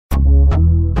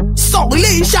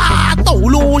下斗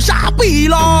罗下贝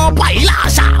拉白拉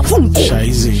下风骨。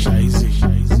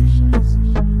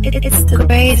It's the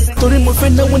greatest. Told my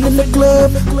friend I went in the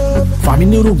club.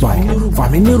 Family Rubai.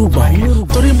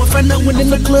 Told my friend I went in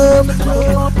the club.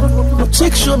 No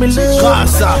chick show me love.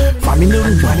 Family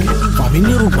Rubai.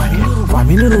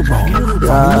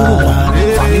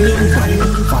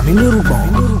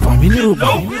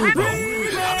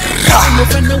 My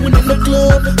friend I went in the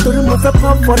club. Told my friend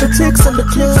pop for the chicks in the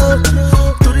club.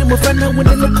 My friend I went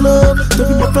in the club.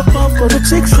 Told my friend pop for the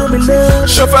chicks show me love.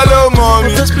 Hello,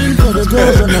 mommy.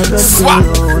 Swap.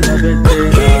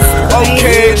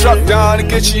 Okay, drop down and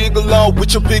get your eagle on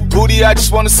with your big booty. I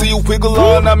just wanna see you wiggle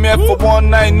on. I'm here for one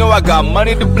night. Know I got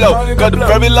money to blow. Got a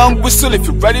very long whistle if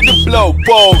you're ready to blow.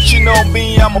 Whoa, you know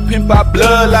me, I'm a pimp by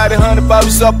blood. Like 100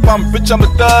 bottles up, I'm rich, I'm a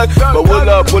thug. But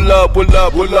pull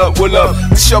up.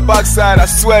 It's your backside, I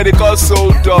swear they got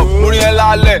so dope. Muriel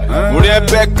Allen, Muriel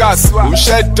Beckas, who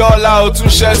shed dollar, who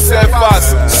shed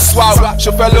fast. Swap,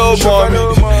 your fellow mommy.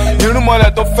 You know money,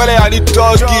 don't fell, I need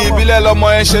doggy. Billy Lomo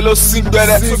and Shello sing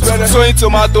better. So in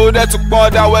tomato, that took more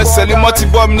that was selling multi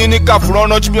bomb, Ninika, for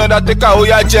no to be undertaker, oh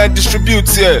yeah, and distribute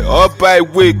here. Up by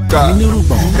week. Family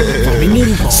Rubon.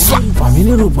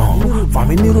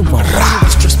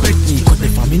 Disrespect me, cause the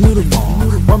family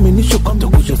Rubon. 1 minute you come to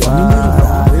put your family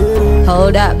Rubon.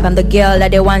 Hold up, I'm the girl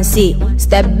that they want to see.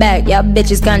 Step back, y'all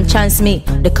bitches can't chance me.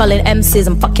 They calling MCs,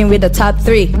 I'm fucking with the top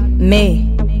 3. Me.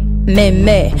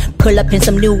 Pull up in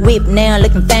some new whip, now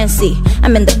looking fancy.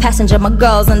 I'm in the passenger, my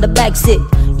girl's in the backseat.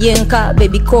 Yinka,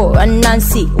 baby Core, and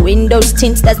Nancy. Windows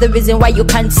tints, that's the reason why you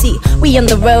can't see. We on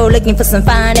the road looking for some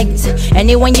fine niggas.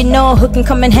 Anyone you know who can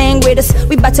come and hang with us.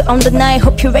 We about to own the night,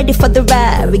 hope you're ready for the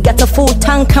ride. We got a full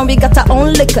tank and we got our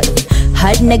own liquor.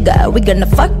 Hot nigga, we gonna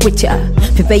fuck with ya.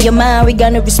 Prepare your mind, we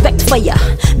gonna respect for ya.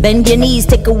 Bend your knees,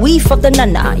 take a whiff of the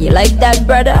nana. You like that,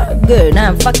 brother? Good,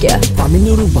 now fuck ya.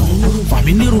 Family Rubon.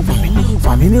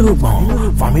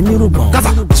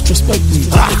 Gaza, disrespect me.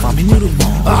 Family Rubon.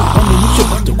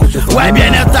 Ouais,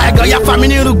 bien tiger, y'a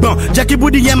famille Rubon. Jackie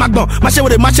Booty, y'a ma gon. Marché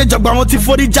with the marché jog, on t'y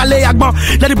faut the jale yagban.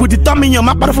 Let the booty tell me, y'a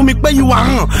ma part for me, pay you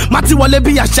a Mati wale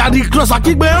bi a shady cross, I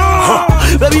keep me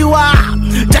baby, wa.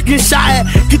 Jackie shy,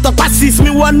 kita passis, me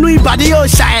one new body, yo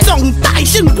shy. Song Tai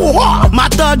Shin Po, ma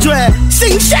third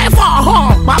sing chef,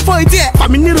 my point here.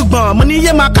 Family Rubon, money,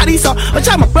 y'a ma carissa. A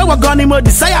chama, pray what gone, mo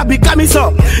desire becoming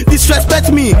so.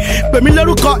 Disrespect me, pay me le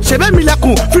ruko, shebe mi le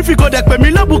kun. Free go deck, pay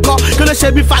me le buko. Que le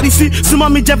shebi farisi, suma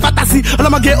mi je fantasy. All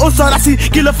my get osorasi,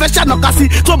 kill a fish no kasi.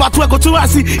 Toba to go to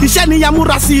asi. Ishani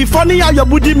yamurasi, funny how your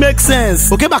booty makes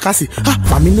sense. Okay, bakasi.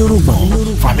 Family Rubon.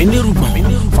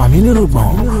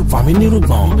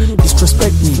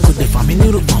 Disrespect me, could the family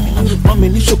Rubon. 1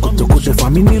 minute you come to go to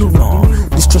family Rubon.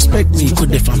 Disrespect me, could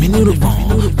the family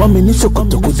Rubon. 1 minute you come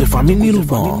to go to family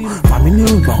Rubon. Family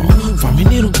Rubon.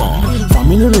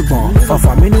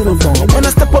 When I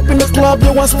step up in the club,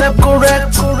 you one step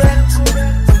correct.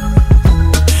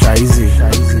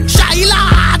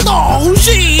 Shaila, don't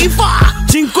Shifa,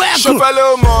 Chinko,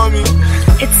 Hello, mommy.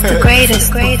 It's the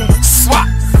greatest.